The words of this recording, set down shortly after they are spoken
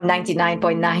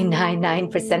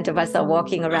99.999% of us are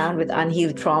walking around with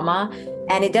unhealed trauma.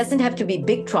 And it doesn't have to be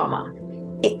big trauma.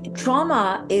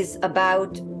 Trauma is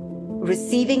about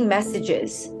receiving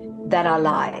messages that are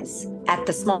lies at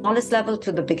the smallest level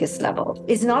to the biggest level.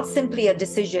 It's not simply a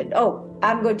decision, oh,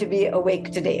 I'm going to be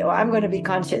awake today, or I'm going to be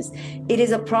conscious. It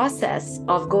is a process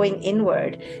of going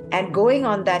inward and going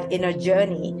on that inner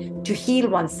journey to heal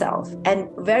oneself. And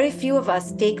very few of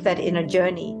us take that inner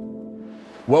journey.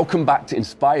 Welcome back to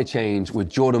Inspire Change with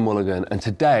Jordan Mulligan, and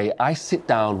today I sit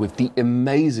down with the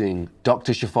amazing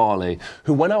Dr. Shefali,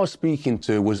 who when I was speaking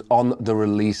to was on the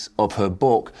release of her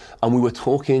book, and we were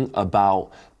talking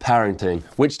about parenting,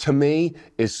 which to me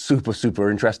is super, super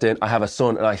interesting. I have a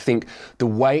son, and I think the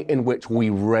way in which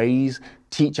we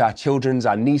teach our children,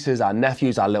 our nieces, our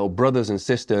nephews, our little brothers and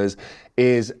sisters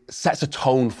sets a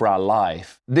tone for our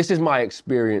life. This is my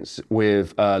experience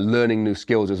with learning new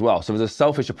skills as well. So there's a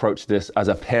selfish approach to this as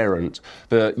a parent,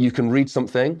 that you can read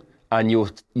something and you'll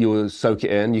soak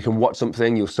it in. You can watch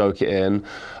something, you'll soak it in.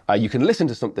 You can listen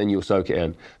to something, you'll soak it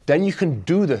in. Then you can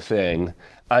do the thing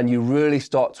and you really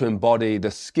start to embody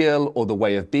the skill or the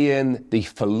way of being, the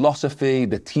philosophy,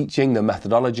 the teaching, the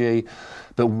methodology.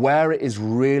 But where it is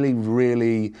really,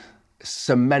 really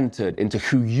cemented into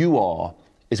who you are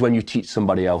is when you teach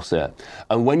somebody else it.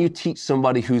 And when you teach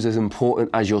somebody who's as important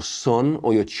as your son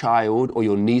or your child or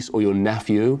your niece or your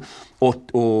nephew,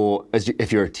 or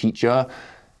if you're a teacher,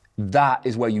 that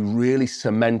is where you really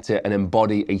cement it and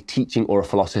embody a teaching or a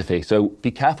philosophy. So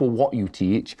be careful what you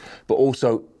teach, but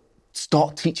also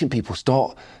start teaching people,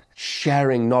 start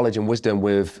sharing knowledge and wisdom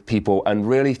with people, and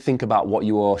really think about what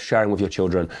you are sharing with your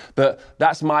children. But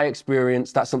that's my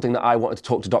experience. That's something that I wanted to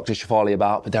talk to Dr. Shefali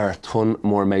about, but there are a ton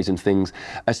more amazing things,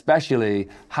 especially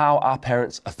how our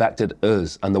parents affected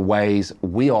us and the ways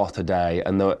we are today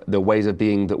and the ways of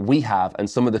being that we have, and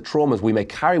some of the traumas we may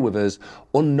carry with us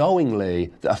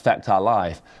unknowingly that affect our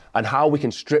life, and how we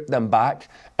can strip them back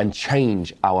and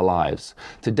change our lives.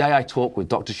 Today I talk with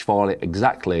Dr. Shefali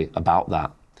exactly about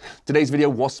that. Today's video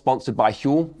was sponsored by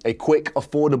Huel, a quick,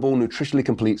 affordable, nutritionally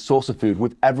complete source of food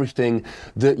with everything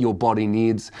that your body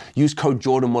needs. Use code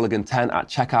JordanMulligan10 at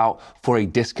checkout for a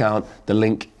discount. The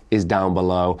link is down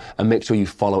below, and make sure you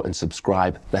follow and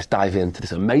subscribe. Let's dive into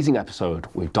this amazing episode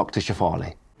with Dr.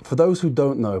 Shefali. For those who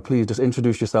don't know, please just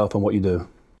introduce yourself and what you do.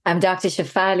 I'm Dr.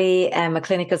 Shefali. I'm a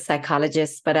clinical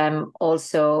psychologist, but I'm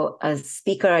also a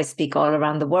speaker. I speak all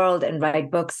around the world and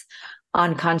write books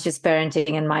on conscious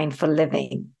parenting and mindful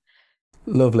living.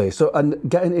 Lovely. So, and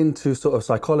getting into sort of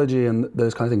psychology and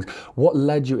those kind of things, what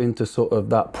led you into sort of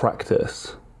that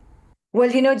practice? Well,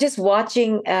 just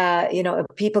watching,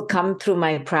 people come through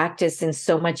my practice in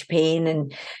so much pain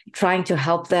and trying to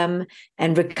help them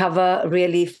and recover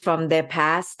really from their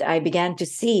past, I began to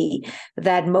see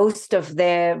that most of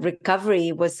their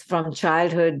recovery was from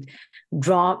childhood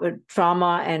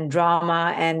trauma and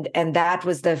drama, and that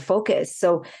was the focus.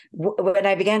 So when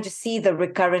I began to see the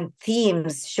recurrent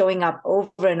themes showing up over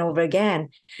and over again,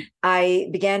 I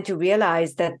began to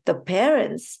realize that the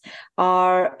parents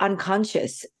are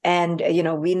unconscious. And,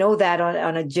 we know that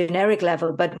on a generic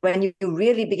level, but when you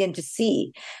really begin to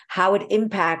see how it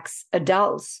impacts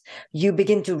adults, you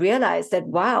begin to realize that,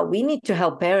 wow, we need to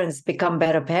help parents become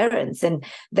better parents. And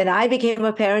then I became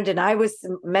a parent and I was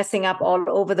messing up all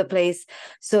over the place.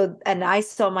 And I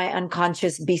saw my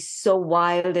unconscious be so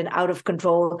wild and out of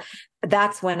control.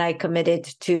 That's when I committed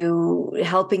to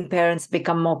helping parents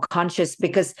become more conscious,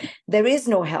 because there is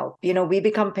no help. We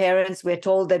become parents, we're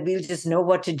told that we'll just know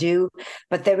what to do,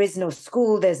 but there is no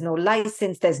school, there's no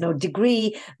license, there's no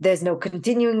degree, there's no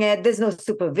continuing ed, there's no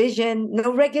supervision,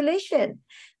 no regulation.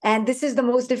 And this is the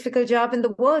most difficult job in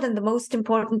the world and the most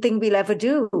important thing we'll ever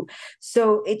do.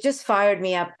 So it just fired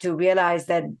me up to realize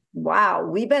that, wow,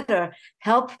 we better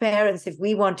help parents if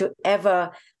we want to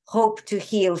ever hope to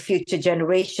heal future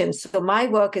generations. So my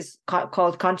work is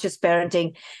called Conscious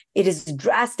Parenting. It is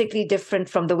drastically different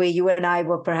from the way you and I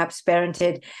were perhaps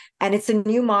parented. And it's a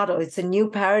new model. It's a new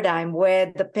paradigm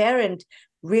where the parent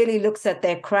really looks at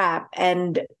their crap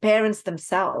and parents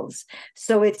themselves.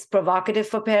 So it's provocative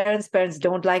for parents. Parents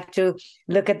don't like to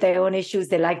look at their own issues.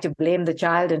 They like to blame the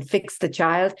child and fix the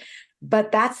child.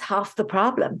 But that's half the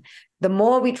problem. The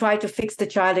more we try to fix the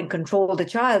child and control the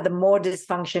child, the more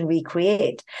dysfunction we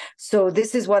create. So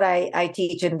this is what I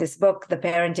teach in this book, The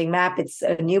Parenting Map. It's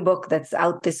a new book that's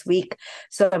out this week.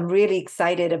 So I'm really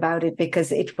excited about it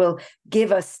because it will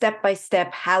give us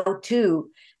step-by-step how-to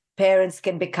parents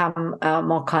can become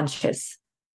more conscious.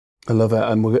 I love it.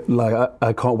 And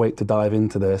I can't wait to dive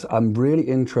into this. I'm really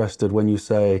interested when you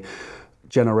say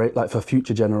for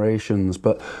future generations,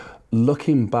 but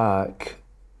looking back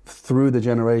through the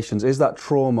generations? Is that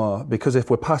trauma, because if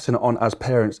we're passing it on as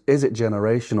parents, is it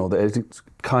generational, that it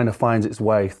kind of finds its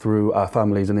way through our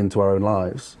families and into our own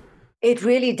lives? It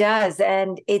really does.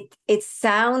 And it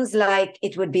sounds like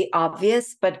it would be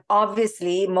obvious, but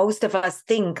obviously most of us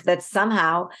think that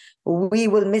somehow we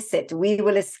will miss it. We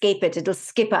will escape it. It'll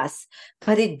skip us,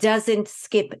 but it doesn't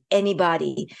skip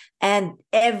anybody. And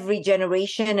every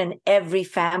generation and every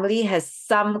family has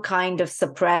some kind of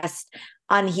suppressed,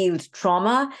 unhealed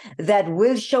trauma that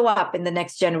will show up in the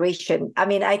next generation. I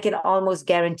mean, I can almost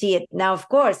guarantee it. Now, of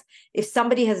course, if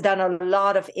somebody has done a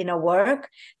lot of inner work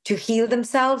to heal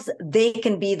themselves, they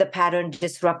can be the pattern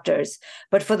disruptors.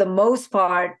 But for the most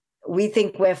part, we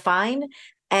think we're fine.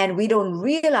 And we don't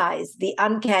realize the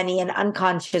uncanny and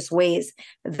unconscious ways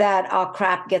that our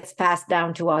crap gets passed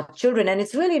down to our children. And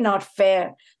it's really not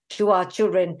fair to our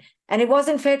children. And it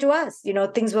wasn't fair to us. You know,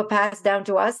 things were passed down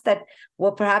to us that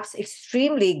were perhaps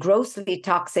extremely grossly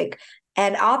toxic.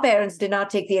 And our parents did not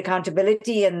take the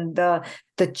accountability and the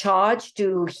charge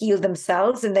to heal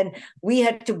themselves. And then we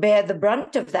had to bear the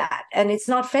brunt of that. And it's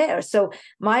not fair. So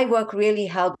my work really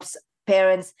helps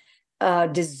parents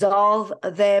dissolve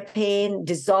their pain,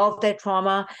 dissolve their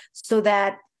trauma, so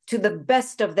that to the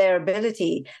best of their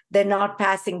ability, they're not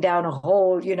passing down a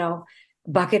whole,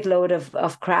 bucket load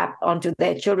of crap onto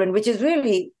their children, which is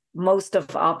really most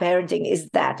of our parenting is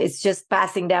that. It's just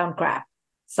passing down crap.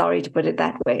 Sorry to put it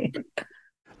that way.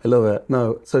 I love it.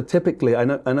 No, so typically, I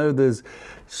know there's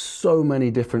so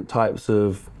many different types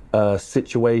of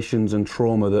situations and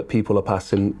trauma that people are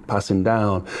passing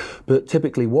down, but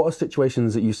typically, what are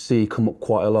situations that you see come up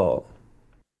quite a lot?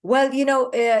 Well,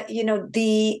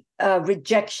 the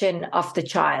rejection of the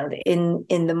child in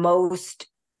the most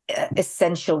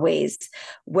essential ways,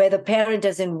 where the parent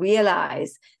doesn't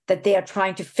realize that they are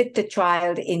trying to fit the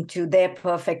child into their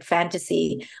perfect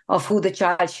fantasy of who the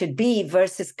child should be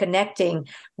versus connecting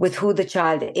with who the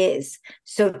child is.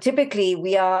 So typically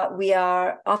we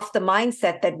are of the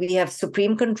mindset that we have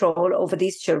supreme control over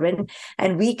these children,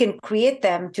 and we can create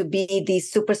them to be these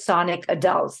supersonic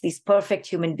adults, these perfect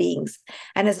human beings.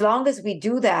 And as long as we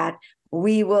do that,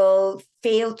 we will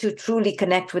fail to truly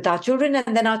connect with our children.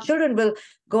 And then our children will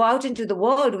go out into the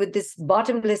world with this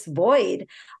bottomless void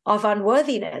of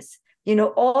unworthiness.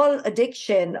 All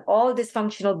addiction, all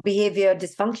dysfunctional behavior,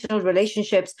 dysfunctional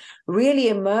relationships really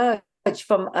emerge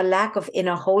from a lack of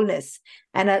inner wholeness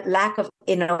and a lack of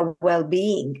inner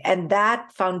well-being. And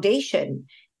that foundation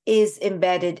is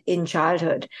embedded in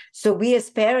childhood. So we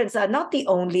as parents are not the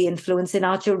only influence in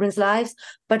our children's lives,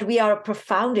 but we are a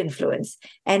profound influence.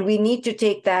 And we need to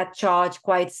take that charge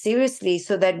quite seriously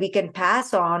so that we can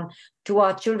pass on to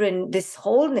our children this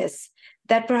wholeness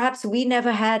that perhaps we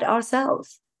never had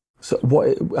ourselves. So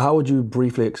how would you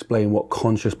briefly explain what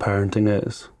conscious parenting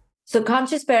is? So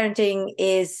conscious parenting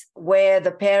is where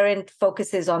the parent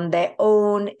focuses on their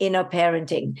own inner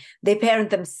parenting. They parent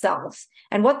themselves.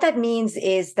 And what that means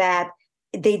is that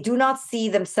they do not see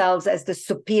themselves as the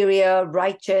superior,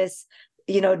 righteous,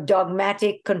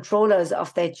 dogmatic controllers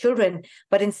of their children,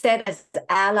 but instead as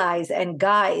allies and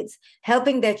guides,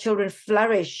 helping their children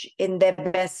flourish in their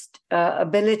best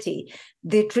ability.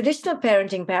 The traditional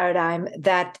parenting paradigm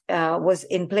that was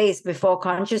in place before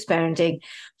conscious parenting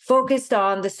focused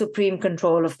on the supreme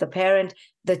control of the parent.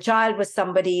 The child was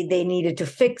somebody they needed to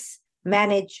fix,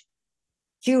 manage,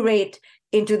 curate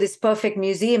into this perfect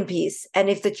museum piece. And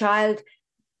if the child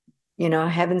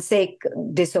heaven's sake,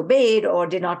 disobeyed or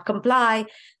did not comply,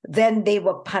 then they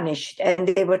were punished. And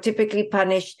they were typically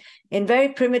punished in very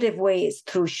primitive ways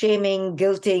through shaming,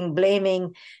 guilting,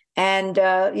 blaming, and,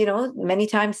 many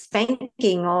times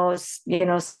spanking or,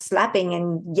 slapping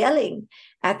and yelling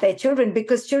at their children,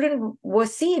 because children were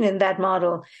seen in that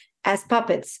model as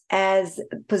puppets, as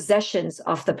possessions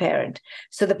of the parent.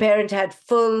 So the parent had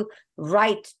full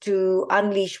right to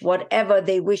unleash whatever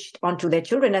they wished onto their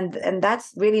children. And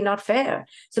that's really not fair.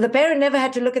 So the parent never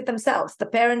had to look at themselves. The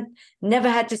parent never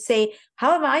had to say,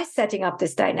 how am I setting up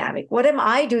this dynamic? What am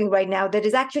I doing right now that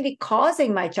is actually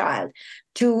causing my child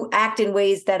to act in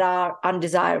ways that are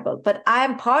undesirable? But I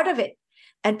am part of it.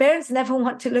 And parents never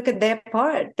want to look at their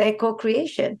part, their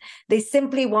co-creation. They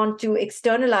simply want to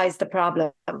externalize the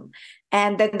problem.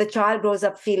 And then the child grows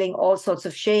up feeling all sorts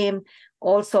of shame,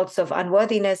 all sorts of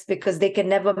unworthiness, because they can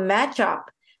never match up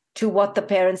to what the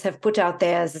parents have put out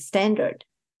there as a standard.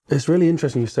 It's really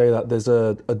interesting you say that. There's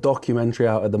a documentary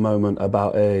out at the moment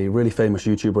about a really famous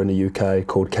YouTuber in the UK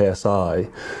called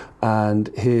KSI. And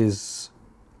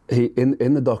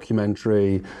in the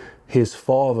documentary, his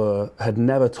father had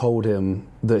never told him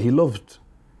that he loved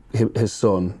his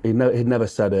son. He'd never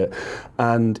said it.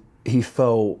 And he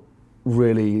felt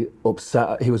really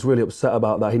upset. He was really upset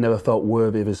about that. He never felt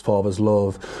worthy of his father's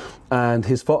love. And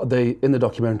his father, in the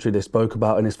documentary they spoke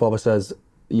about, and his father says,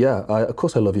 yeah, of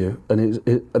course I love you. And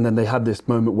then they had this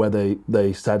moment where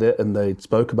they said it and they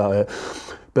spoke about it.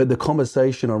 But the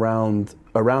conversation around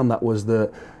that was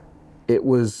that it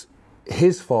was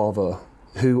his father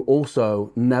who also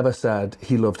never said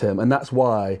he loved him, and that's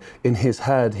why in his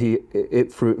head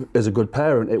through as a good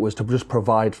parent, it was to just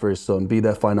provide for his son, be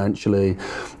there financially,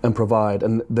 and provide.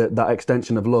 And that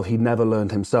extension of love he never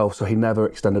learned himself, so he never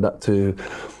extended that to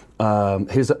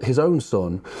his own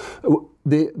son.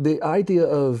 The idea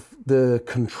of the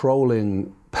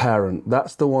controlling parent,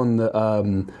 that's the one that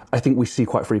I think we see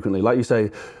quite frequently. Like you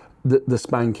say, the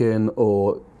spanking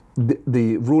or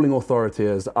the ruling authority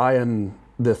is, I am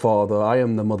the father, I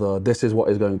am the mother, this is what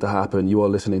is going to happen, you are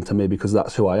listening to me because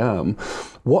that's who I am.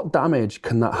 What damage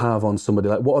can that have on somebody?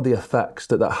 Like, what are the effects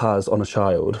that has on a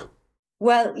child?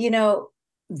 Well,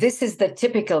 this is the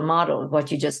typical model,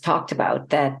 what you just talked about,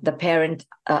 that the parent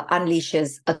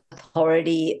unleashes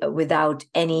authority without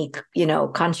any,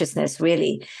 consciousness,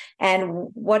 really. And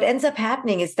what ends up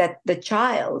happening is that the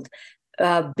child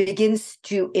begins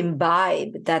to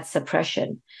imbibe that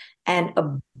suppression and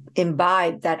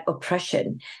imbibe that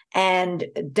oppression, and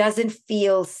doesn't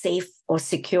feel safe or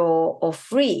secure or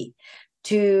free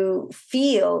to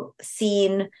feel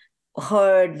seen,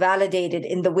 heard, validated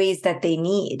in the ways that they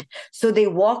need. So they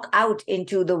walk out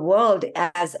into the world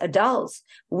as adults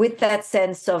with that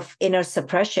sense of inner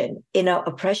suppression, inner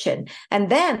oppression. And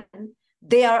then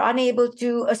they are unable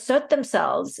to assert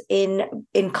themselves in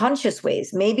conscious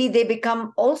ways. Maybe they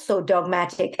become also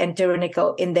dogmatic and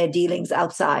tyrannical in their dealings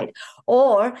outside,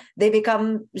 or they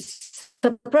become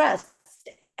suppressed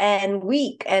and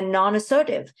weak and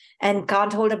non-assertive and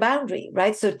can't hold a boundary,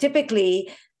 right? So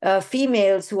typically,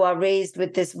 females who are raised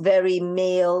with this very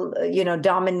male,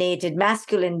 dominated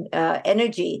masculine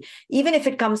energy, even if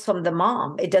it comes from the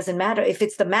mom, it doesn't matter. If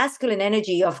it's the masculine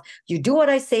energy of you do what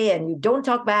I say and you don't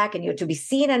talk back and you're to be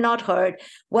seen and not heard,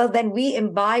 well, then we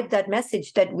imbibe that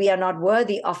message that we are not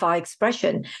worthy of our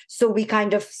expression. So we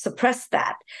kind of suppress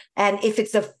that. And if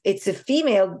it's a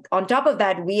female, on top of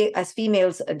that, we as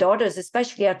females, daughters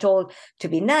especially, are told to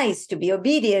be nice, to be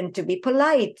obedient, to be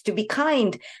polite, to be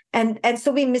kind. And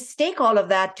so we mistake all of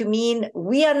that to mean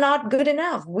we are not good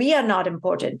enough. We are not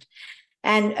important.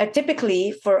 And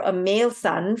typically for a male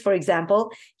son, for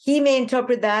example, he may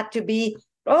interpret that to be,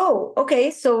 oh,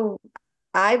 okay, so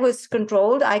I was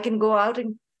controlled. I can go out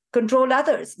and control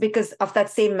others because of that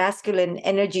same masculine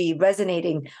energy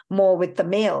resonating more with the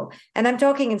male. And I'm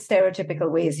talking in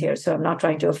stereotypical ways here, so I'm not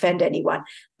trying to offend anyone.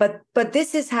 But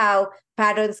this is how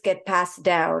patterns get passed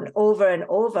down over and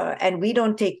over, and we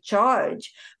don't take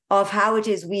charge of how it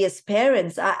is we as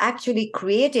parents are actually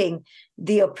creating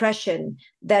the oppression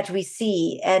that we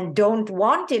see and don't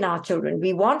want in our children.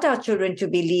 We want our children to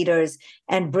be leaders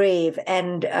and brave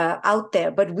and out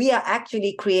there, but we are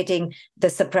actually creating the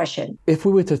suppression. If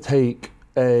we were to take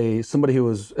somebody who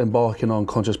was embarking on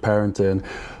conscious parenting,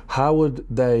 how would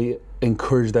they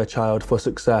encourage their child for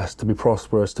success, to be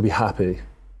prosperous, to be happy?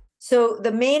 So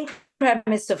the main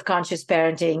premise of conscious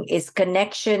parenting is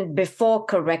connection before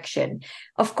correction.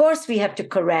 Of course, we have to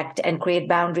correct and create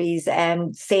boundaries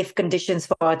and safe conditions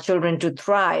for our children to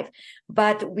thrive.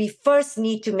 But we first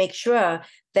need to make sure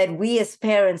that we as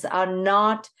parents are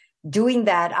not doing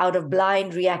that out of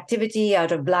blind reactivity,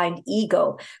 out of blind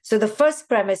ego. So the first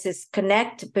premise is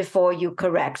connect before you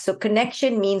correct. So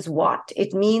connection means what?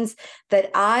 It means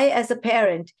that I, as a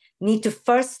parent, need to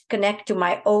first connect to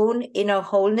my own inner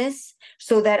wholeness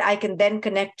so that I can then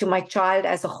connect to my child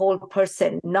as a whole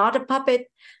person, not a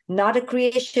puppet, not a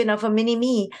creation of a mini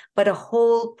me, but a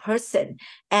whole person.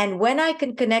 And when I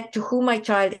can connect to who my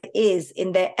child is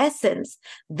in their essence,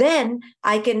 then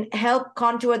I can help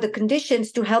contour the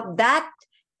conditions to help that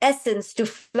essence to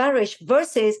flourish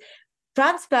versus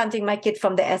transplanting my kid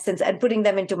from the essence and putting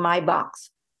them into my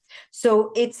box.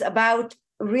 So it's about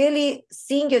really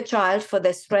seeing your child for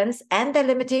their strengths and their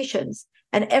limitations.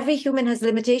 And every human has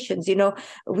limitations.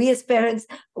 We as parents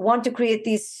want to create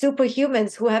these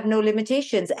superhumans who have no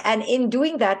limitations. And in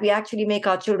doing that, we actually make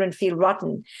our children feel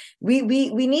rotten. We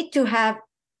need to have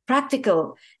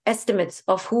practical estimates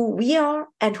of who we are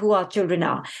and who our children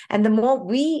are. And the more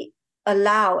we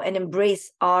allow and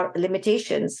embrace our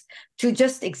limitations to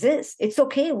just exist. It's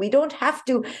okay. We don't have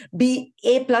to be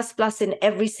A++ in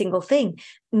every single thing.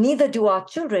 Neither do our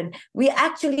children. We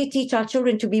actually teach our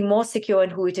children to be more secure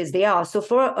in who it is they are. So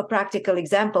for a practical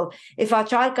example, if our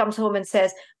child comes home and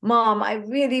says, Mom, I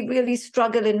really, really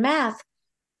struggle in math,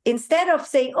 instead of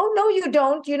saying, oh, no, you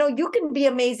don't, you can be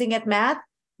amazing at math,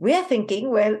 we're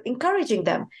encouraging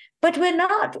them. But we're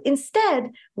not.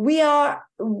 Instead, we are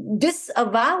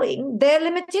disavowing their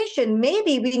limitation.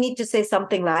 Maybe we need to say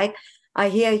something like, I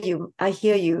hear you,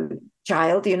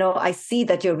 child. I see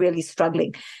that you're really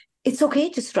struggling. It's okay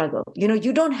to struggle.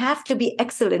 You don't have to be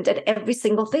excellent at every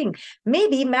single thing.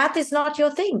 Maybe math is not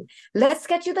your thing. Let's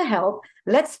get you the help.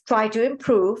 Let's try to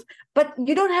improve. But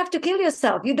you don't have to kill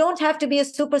yourself. You don't have to be a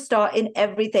superstar in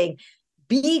everything.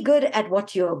 Be good at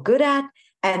what you're good at,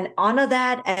 and honor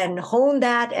that and hone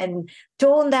that and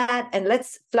tone that, and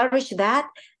let's flourish that.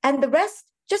 And the rest,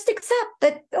 just accept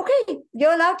that, okay,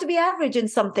 you're allowed to be average in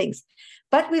some things,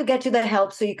 but we'll get you the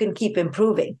help so you can keep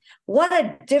improving. What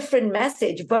a different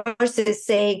message versus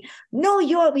saying, no,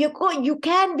 you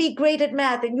can be great at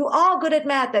math, and you are good at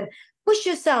math, and push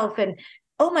yourself. And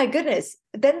oh my goodness,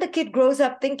 then the kid grows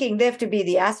up thinking they have to be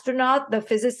the astronaut, the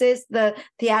physicist, the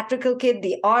theatrical kid,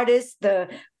 the artist, the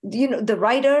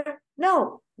writer.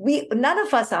 No, none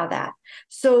of us are that.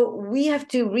 So we have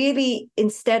to really,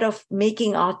 instead of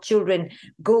making our children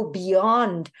go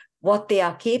beyond what they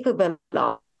are capable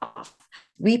of,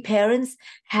 we parents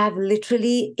have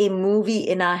literally a movie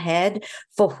in our head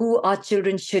for who our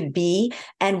children should be.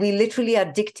 And we literally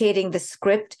are dictating the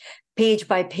script page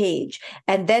by page.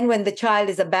 And then when the child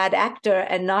is a bad actor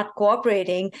and not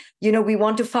cooperating, we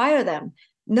want to fire them.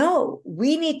 No,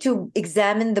 we need to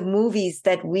examine the movies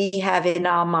that we have in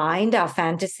our mind, our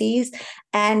fantasies,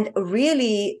 and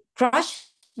really crush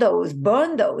those,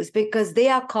 burn those, because they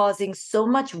are causing so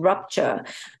much rupture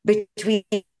between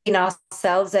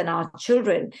ourselves and our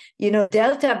children.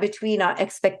 Delta between our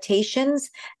expectations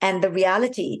and the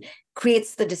reality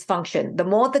creates the dysfunction. The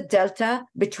more the delta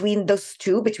between those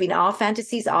two, between our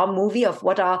fantasies, our movie of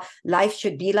what our life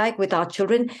should be like with our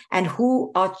children and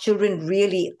who our children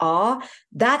really are,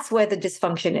 that's where the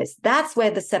dysfunction is. That's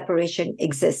where the separation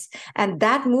exists. And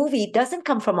that movie doesn't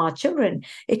come from our children.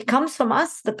 It comes from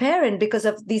us, the parent, because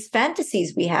of these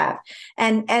fantasies we have.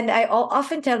 And I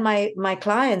often tell my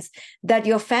clients that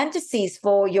your fantasies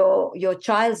for your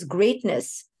child's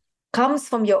greatness comes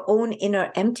from your own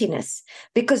inner emptiness,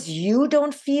 because you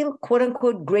don't feel quote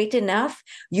unquote great enough.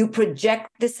 You project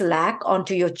this lack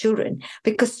onto your children,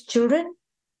 because children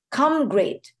come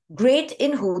great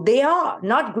in who they are,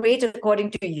 not great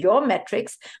according to your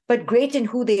metrics, but great in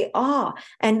who they are.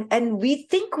 And we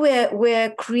think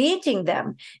we're creating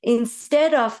them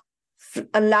instead of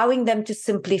allowing them to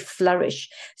simply flourish.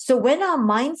 So when our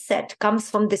mindset comes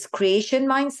from this creation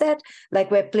mindset, like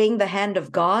we're playing the hand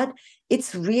of God,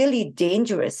 it's really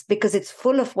dangerous, because it's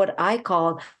full of what I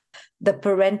call the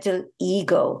parental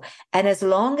ego. And as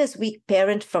long as we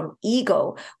parent from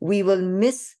ego, we will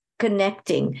miss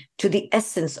connecting to the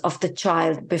essence of the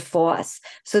child before us.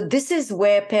 So this is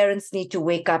where parents need to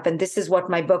wake up. And this is what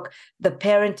my book, The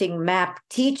Parenting Map,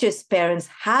 teaches parents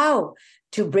how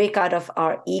to break out of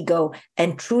our ego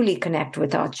and truly connect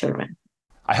with our children.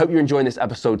 I hope you're enjoying this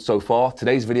episode so far.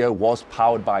 Today's video was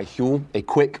powered by Huel, a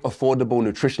quick, affordable,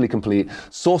 nutritionally complete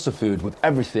source of food with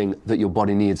everything that your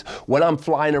body needs. When I'm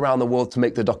flying around the world to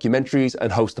make the documentaries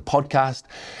and host the podcast,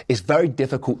 it's very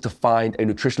difficult to find a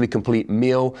nutritionally complete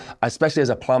meal, especially as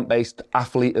a plant-based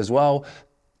athlete as well.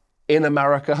 In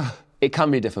America, it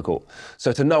can be difficult.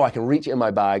 So to know I can reach it in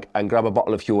my bag and grab a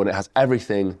bottle of Huel and it has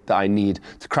everything that I need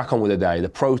to crack on with the day, the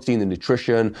protein, the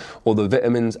nutrition, all the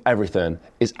vitamins, everything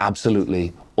is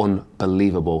absolutely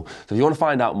unbelievable. So if you want to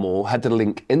find out more, head to the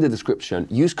link in the description.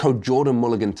 Use code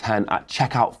JordanMulligan10 at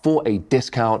checkout for a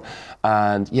discount.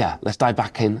 And yeah, let's dive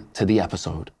back into the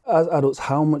episode. As adults,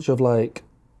 how much of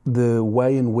the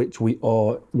way in which we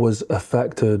are was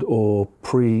affected or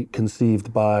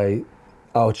preconceived by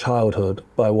our childhood,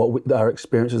 by our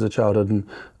experiences of childhood, and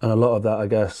a lot of that, I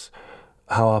guess,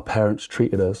 how our parents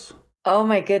treated us? Oh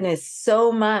my goodness,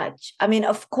 so much. I mean,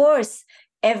 of course,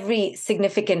 every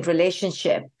significant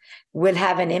relationship will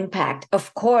have an impact.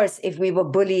 Of course, if we were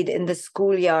bullied in the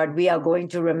schoolyard, we are going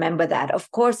to remember that.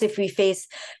 Of course, if we face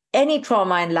any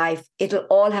trauma in life, it'll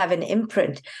all have an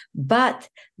imprint. But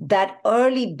that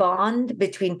early bond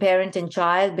between parent and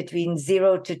child, between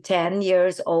 0 to 10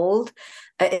 years old,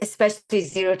 especially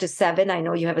 0 to 7, I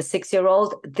know you have a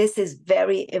 6-year-old, this is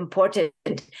very important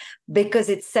because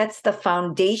it sets the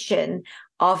foundation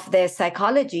of their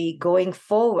psychology going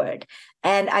forward.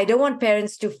 And I don't want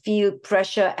parents to feel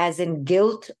pressure as in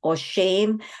guilt or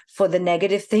shame for the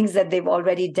negative things that they've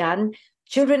already done.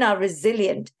 Children are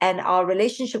resilient and our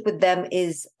relationship with them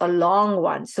is a long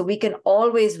one. So we can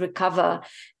always recover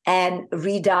and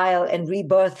redial and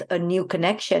rebirth a new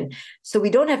connection. So we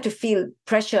don't have to feel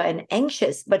pressure and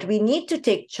anxious, but we need to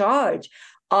take charge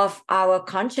of our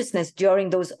consciousness during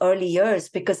those early years,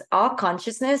 because our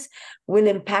consciousness will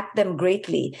impact them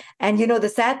greatly. And, the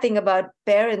sad thing about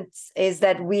parents is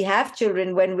that we have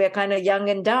children when we're kind of young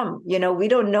and dumb. We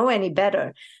don't know any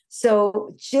better.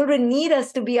 So children need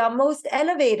us to be our most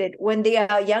elevated when they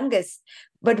are youngest.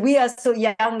 But we are so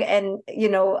young and,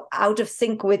 out of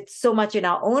sync with so much in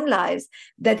our own lives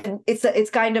that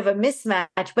it's kind of a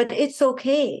mismatch, but it's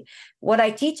okay. What I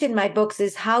teach in my books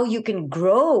is how you can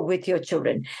grow with your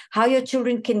children, how your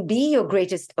children can be your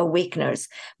greatest awakeners.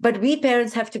 But we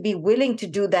parents have to be willing to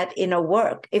do that inner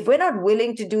work. If we're not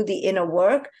willing to do the inner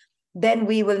work, then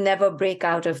we will never break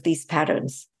out of these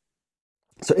patterns.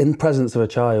 So in presence of a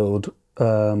child,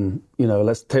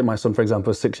 let's take my son, for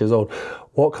example, 6 years old.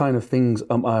 What kind of things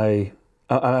am I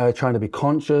trying to be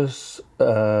conscious?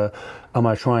 Am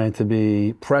I trying to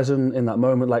be present in that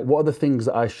moment? Like, what are the things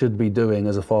that I should be doing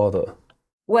as a father?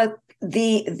 Well,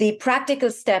 the practical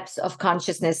steps of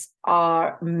consciousness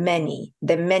are many.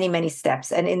 There are many, many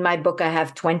steps. And in my book, I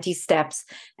have 20 steps,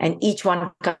 and each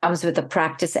one comes with a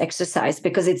practice exercise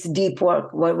because it's deep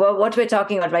work. What we're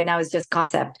talking about right now is just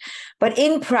concept. But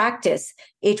in practice,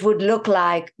 it would look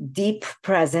like deep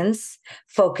presence,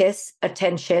 focus,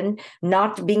 attention,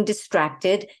 not being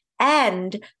distracted,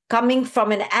 and coming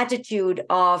from an attitude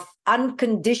of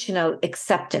unconditional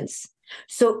acceptance.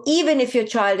 So even if your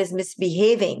child is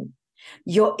misbehaving,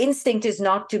 your instinct is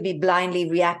not to be blindly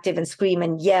reactive and scream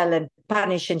and yell and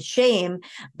punish and shame,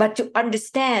 but to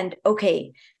understand,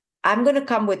 okay, I'm going to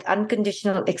come with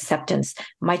unconditional acceptance.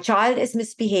 My child is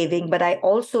misbehaving, but I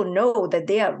also know that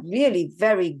they are really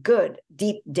very good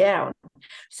deep down.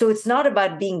 So it's not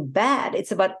about being bad.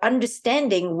 It's about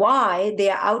understanding why they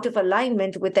are out of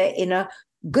alignment with their inner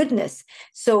goodness.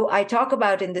 So I talk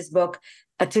about in this book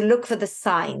to look for the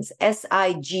signs,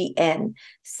 SIGN,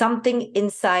 something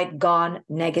inside gone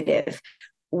negative.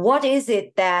 What is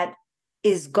it that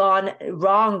is gone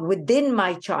wrong within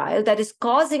my child that is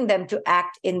causing them to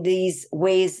act in these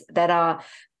ways that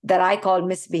I call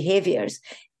misbehaviors?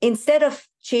 Instead of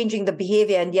changing the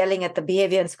behavior and yelling at the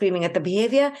behavior and screaming at the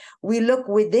behavior, we look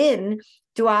within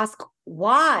to ask,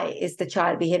 why is the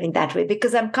child behaving that way?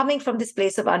 Because I'm coming from this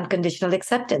place of unconditional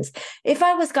acceptance. If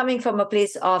I was coming from a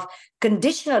place of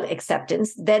conditional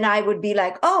acceptance, then I would be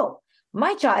like, oh,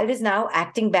 my child is now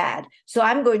acting bad, so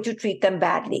I'm going to treat them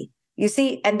badly. You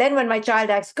see, and then when my child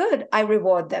acts good, I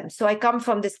reward them. So I come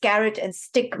from this carrot and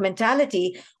stick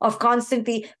mentality of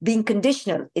constantly being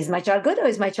conditional. Is my child good or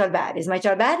is my child bad? Is my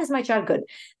child bad? Is my child good?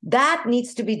 That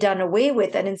needs to be done away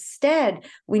with. And instead,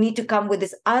 we need to come with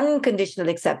this unconditional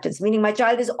acceptance, meaning my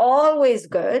child is always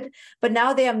good, but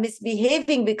now they are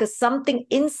misbehaving because something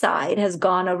inside has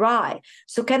gone awry.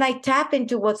 So can I tap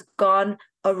into what's gone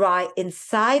awry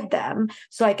inside them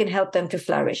so I can help them to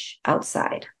flourish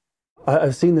outside?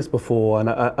 I've seen this before, and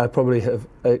I probably have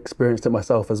experienced it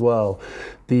myself as well.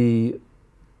 Some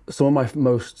of my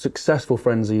most successful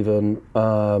friends, even,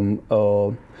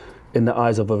 or in the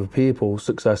eyes of other people,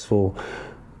 successful,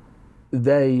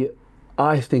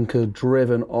 I think, are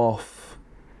driven off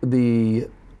the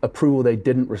approval they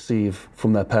didn't receive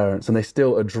from their parents, and they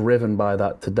still are driven by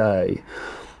that today.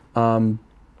 How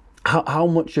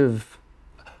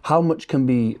much can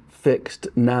be fixed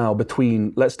now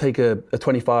between, let's take a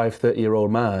 25,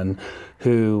 30-year-old man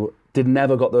who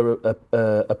never got the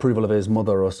approval of his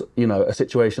mother, or a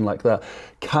situation like that.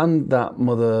 Can that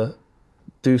mother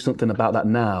do something about that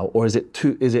now, or is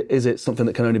it something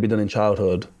that can only be done in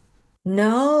childhood?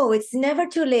 No, it's never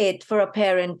too late for a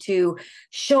parent to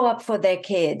show up for their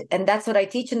kid. And that's what I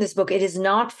teach in this book. It is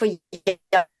not for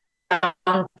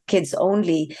young kids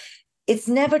only. It's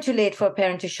never too late for a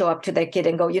parent to show up to their kid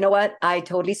and go, you know what? I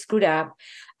totally screwed up.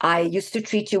 I used to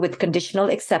treat you with conditional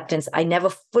acceptance. I never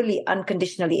fully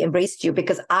unconditionally embraced you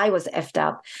because I was effed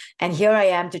up. And here I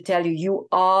am to tell you, you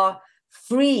are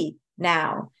free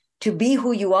now to be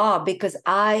who you are, because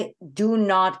I do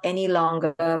not any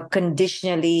longer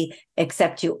conditionally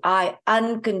accept you. I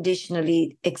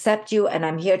unconditionally accept you. And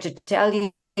I'm here to tell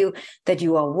you that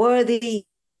you are worthy,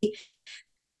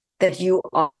 that you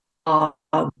are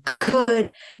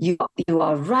good, you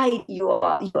are right, you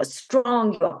are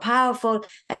strong, you are powerful,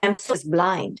 and I'm so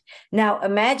blind. Now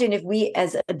imagine if we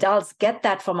as adults get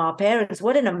that from our parents,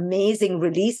 what an amazing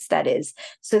release that is,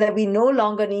 so that we no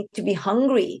longer need to be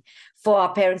hungry for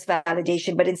our parents'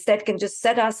 validation, but instead can just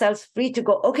set ourselves free to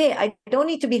go, okay, I don't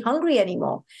need to be hungry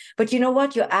anymore. But you know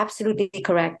what? You're absolutely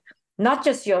correct. Not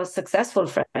just your successful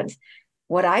friends.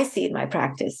 What I see in my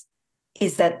practice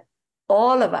is that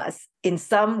all of us, in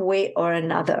some way or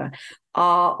another,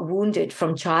 are wounded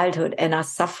from childhood and are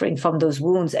suffering from those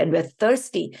wounds. And we're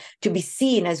thirsty to be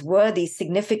seen as worthy,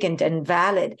 significant, and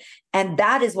valid. And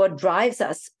that is what drives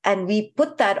us. And we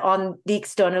put that on the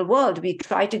external world. We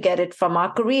try to get it from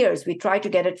our careers. We try to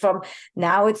get it from,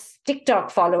 now it's TikTok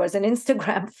followers and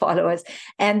Instagram followers.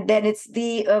 And then it's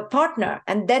the partner.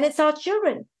 And then it's our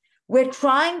children. We're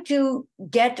trying to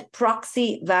get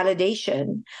proxy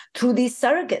validation through these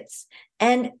surrogates.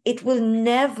 And it will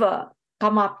never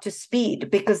come up to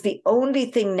speed, because the only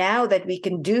thing now that we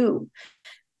can do,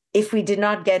 if we did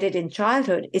not get it in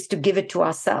childhood, is to give it to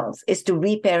ourselves, is to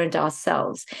reparent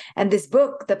ourselves. And this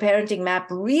book, The Parenting Map,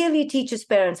 really teaches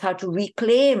parents how to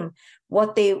reclaim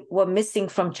what they were missing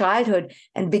from childhood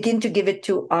and begin to give it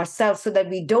to ourselves, so that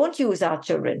we don't use our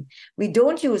children, we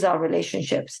don't use our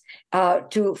relationships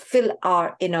to fill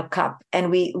our inner cup. And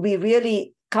we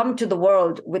really come to the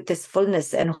world with this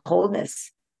fullness and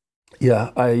wholeness. Yeah,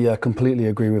 I completely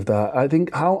agree with that. I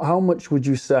think how much would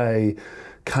you say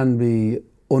can be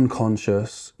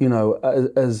unconscious,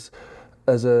 as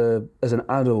an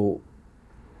adult?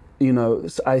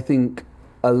 I think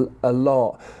a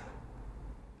lot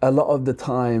of the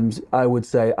times I would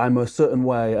say I'm a certain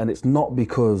way, and it's not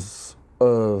because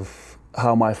of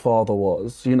how my father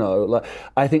was, like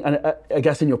I think, and I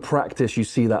guess in your practice you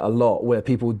see that a lot, where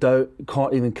people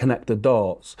can't even connect the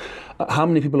dots. How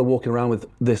many people are walking around with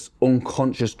this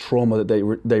unconscious trauma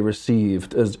that they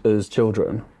received as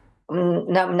children?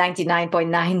 No,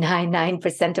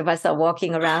 99.999% of us are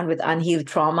walking around with unhealed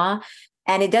trauma,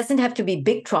 and it doesn't have to be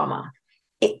big trauma.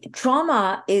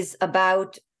 Trauma is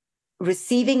about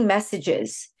receiving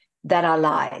messages that are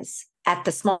lies, at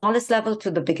the smallest level to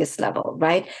the biggest level,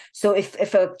 right? So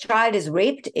if a child is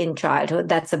raped in childhood,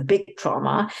 that's a big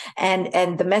trauma.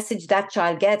 And the message that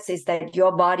child gets is that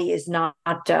your body is not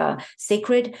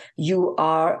sacred. You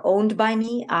are owned by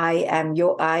me. I am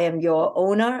your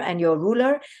owner and your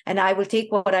ruler, and I will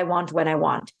take what I want when I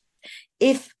want.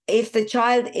 If the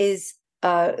child is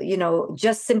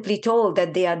just simply told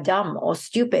that they are dumb or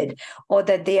stupid, or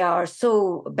that they are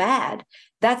so bad,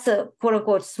 that's a quote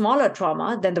unquote smaller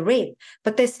trauma than the rape,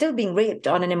 but they're still being raped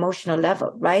on an emotional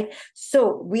level, right?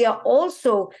 So we are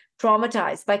also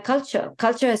traumatized by culture.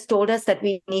 Culture has told us that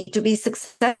we need to be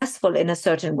successful in a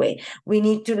certain way. We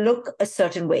need to look a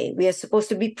certain way. We are supposed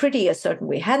to be pretty a certain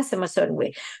way, handsome a certain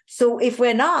way. So if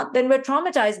we're not, then we're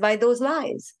traumatized by those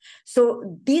lies. So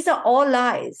these are all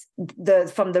lies.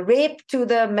 From the rape to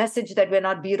the message that we're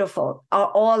not beautiful are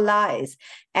all lies.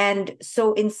 And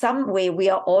so in some way, we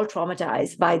are all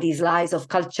traumatized by these lies of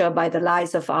culture, by the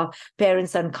lies of our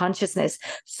parents' unconsciousness.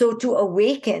 So to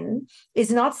awaken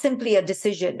is not simply a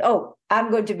decision, oh,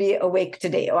 I'm going to be awake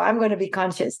today, or I'm going to be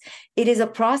conscious. It is a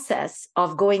process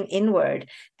of going inward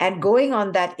and going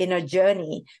on that inner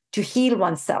journey to heal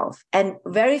oneself. And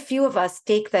very few of us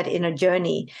take that inner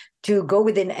journey to go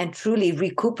within and truly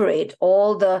recuperate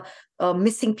all the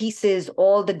missing pieces,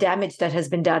 all the damage that has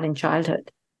been done in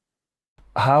childhood.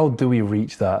 How do we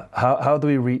reach that? How do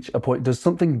we reach a point? Does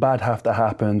something bad have to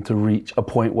happen to reach a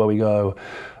point where we go,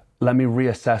 let me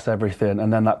reassess everything,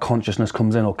 and then that consciousness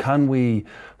comes in? Or can we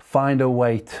find a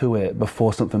way to it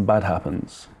before something bad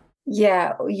happens?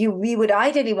 Yeah, we would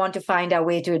ideally want to find our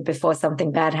way to it before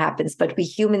something bad happens, but we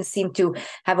humans seem to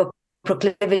have a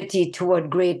proclivity toward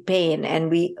great pain,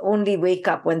 and we only wake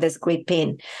up when there's great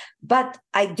pain. But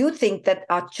I do think that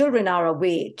our children are a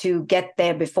way to get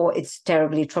there before it's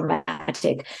terribly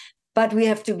traumatic. But we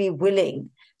have to be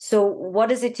willing. So what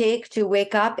does it take to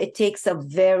wake up? It takes a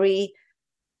very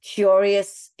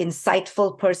curious,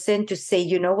 insightful person to say,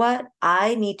 you know what?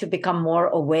 I need to become more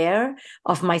aware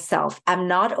of myself. I'm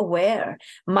not aware.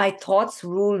 My thoughts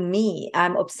rule me.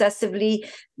 I'm obsessively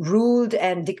ruled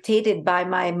and dictated by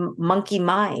my monkey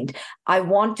mind. I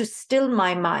want to still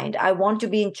my mind. I want to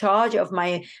be in charge of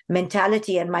my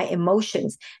mentality and my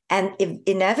emotions. And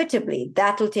inevitably,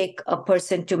 that will take a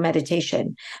person to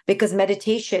meditation, because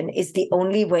meditation is the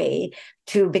only way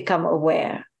to become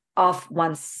aware of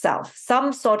oneself.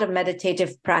 Some sort of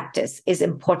meditative practice is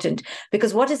important,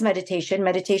 because what is meditation?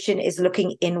 Meditation is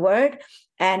looking inward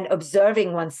and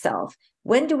observing oneself.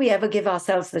 When do we ever give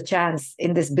ourselves the chance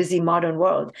in this busy modern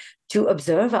world to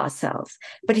observe ourselves?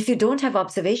 But if you don't have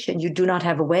observation, you do not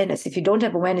have awareness. If you don't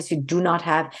have awareness, you do not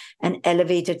have an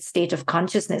elevated state of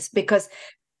consciousness, because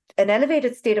an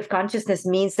elevated state of consciousness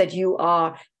means that you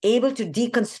are able to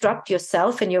deconstruct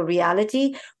yourself and your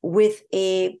reality with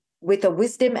a with a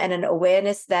wisdom and an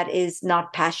awareness that is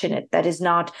not passionate, that is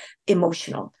not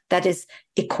emotional, that is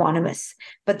equanimous.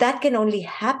 But that can only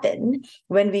happen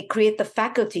when we create the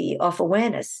faculty of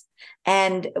awareness.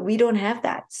 And we don't have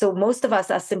that. So most of us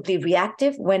are simply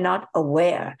reactive. We're not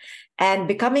aware. And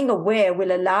becoming aware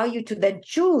will allow you to then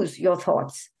choose your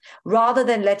thoughts rather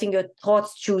than letting your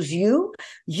thoughts choose you.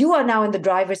 You are now in the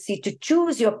driver's seat to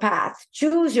choose your path,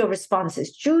 choose your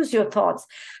responses, choose your thoughts.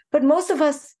 But most of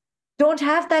us don't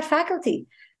have that faculty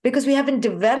because we haven't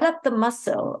developed the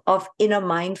muscle of inner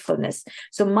mindfulness.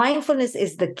 So mindfulness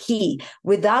is the key.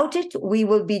 Without it, we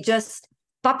will be just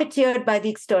puppeteered by the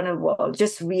external world,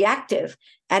 just reactive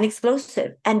and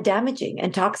explosive and damaging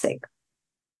and toxic.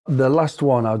 The last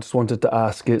one I just wanted to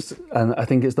ask is, and I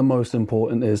think it's the most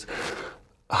important, is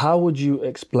how would you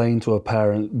explain to a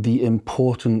parent the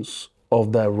importance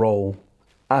of their role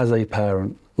as a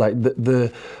parent? Like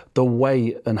the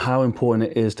way and how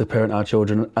important it is to parent our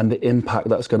children and the impact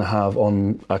that's going to have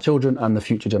on our children and the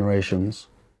future generations.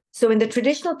 So in the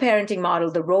traditional parenting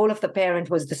model, the role of the parent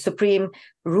was the supreme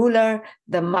ruler,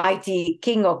 the mighty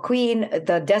king or queen,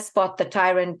 the despot, the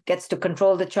tyrant gets to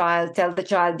control the child, tell the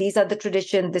child, these are the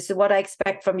traditions, this is what I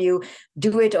expect from you,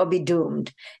 do it or be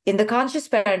doomed. In the conscious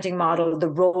parenting model, the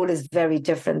role is very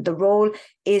different. The role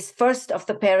is first of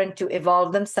the parent to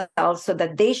evolve themselves so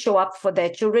that they show up for their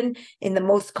children in the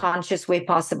most conscious way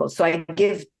possible. So I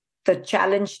give the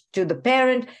challenge to the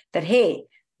parent that, hey,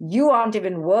 you aren't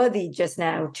even worthy just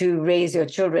now to raise your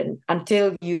children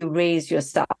until you raise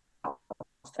yourself.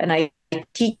 And I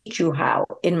teach you how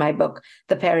in my book,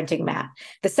 The Parenting Map.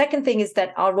 The second thing is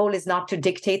that our role is not to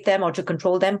dictate them or to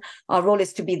control them. Our role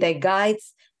is to be their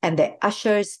guides and their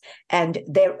ushers and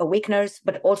their awakeners,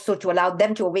 but also to allow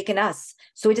them to awaken us.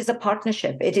 So it is a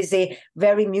partnership. It is a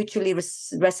very mutually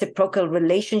reciprocal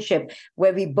relationship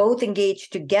where we both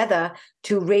engage together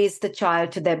to raise the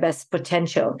child to their best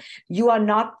potential. You are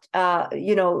not,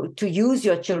 to use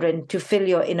your children to fill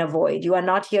your inner void. You are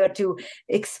not here to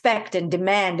expect and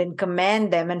demand and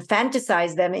command them and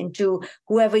fantasize them into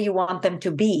whoever you want them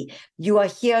to be. You are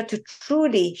here to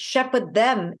truly shepherd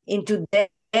them into their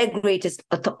greatest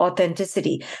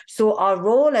authenticity. So our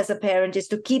role as a parent is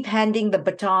to keep handing the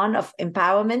baton of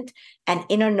empowerment and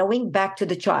inner knowing back to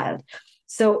the child.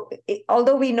 So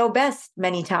although we know best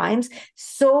many times,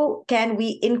 so can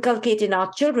we inculcate in our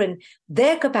children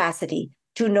their capacity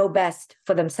to know best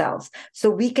for themselves. So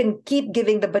we can keep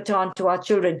giving the baton to our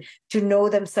children to know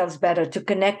themselves better, to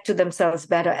connect to themselves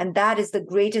better. And that is the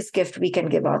greatest gift we can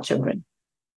give our children.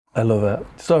 I love it.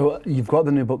 So you've got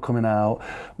the new book coming out.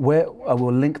 Where I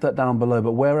will link that down below,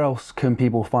 but where else can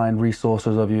people find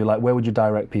resources of you? Like, where would you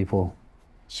direct people?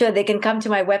 Sure, they can come to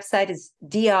my website. It's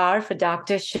dr for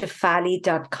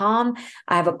drshefali.com.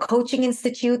 I have a coaching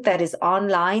institute that is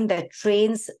online that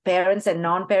trains parents and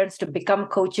non-parents to become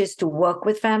coaches to work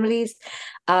with families.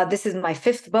 This is my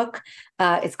 5th book.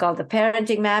 It's called The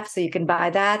Parenting Map, so you can buy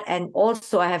that. And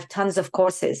also I have tons of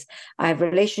courses. I have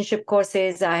relationship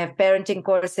courses, I have parenting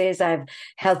courses, I have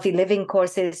healthy living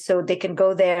courses, so they can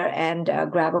go there and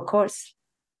grab a course.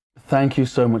 Thank you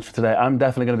so much for today. I'm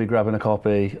definitely going to be grabbing a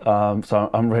copy. So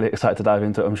I'm really excited to dive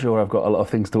into it. I'm sure I've got a lot of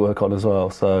things to work on as well.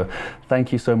 So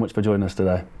thank you so much for joining us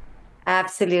today.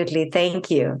 Absolutely. Thank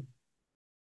you.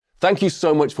 Thank you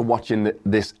so much for watching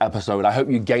this episode. I hope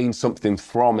you gained something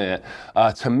from it.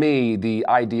 To me, the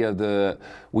idea that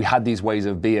we had these ways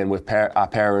of being with our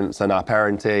parents and our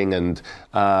parenting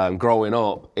and growing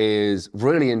up is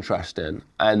really interesting.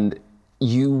 And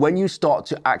when you start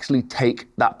to actually take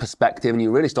that perspective and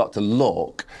you really start to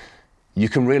look, you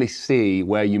can really see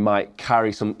where you might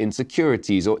carry some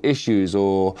insecurities or issues,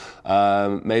 or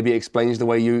maybe it explains the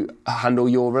way you handle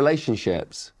your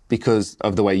relationships because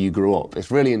of the way you grew up.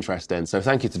 It's really interesting. So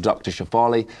thank you to Dr.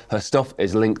 Shefali. Her stuff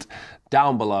is linked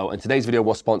down below. And today's video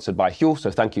was sponsored by Huel.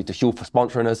 So thank you to Huel for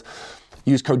sponsoring us.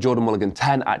 Use code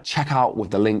JordanMulligan10 at checkout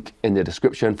with the link in the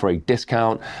description for a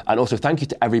discount. And also thank you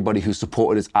to everybody who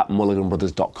supported us at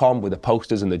mulliganbrothers.com with the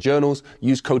posters and the journals.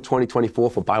 Use code 2024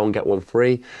 for buy one, get one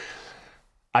free.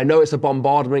 I know it's a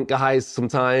bombardment, guys,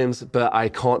 sometimes, but I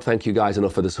can't thank you guys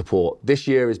enough for the support. This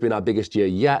year has been our biggest year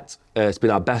yet. It's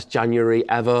been our best January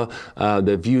ever.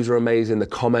 The views are amazing, the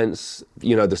comments,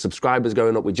 the subscribers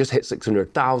going up. We just hit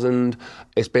 600,000.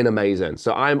 It's been amazing.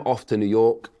 So I'm off to New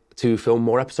York to film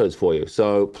more episodes for you.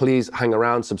 So please hang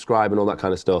around, subscribe and all that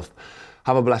kind of stuff.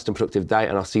 Have a blessed and productive day,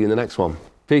 and I'll see you in the next one.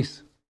 Peace.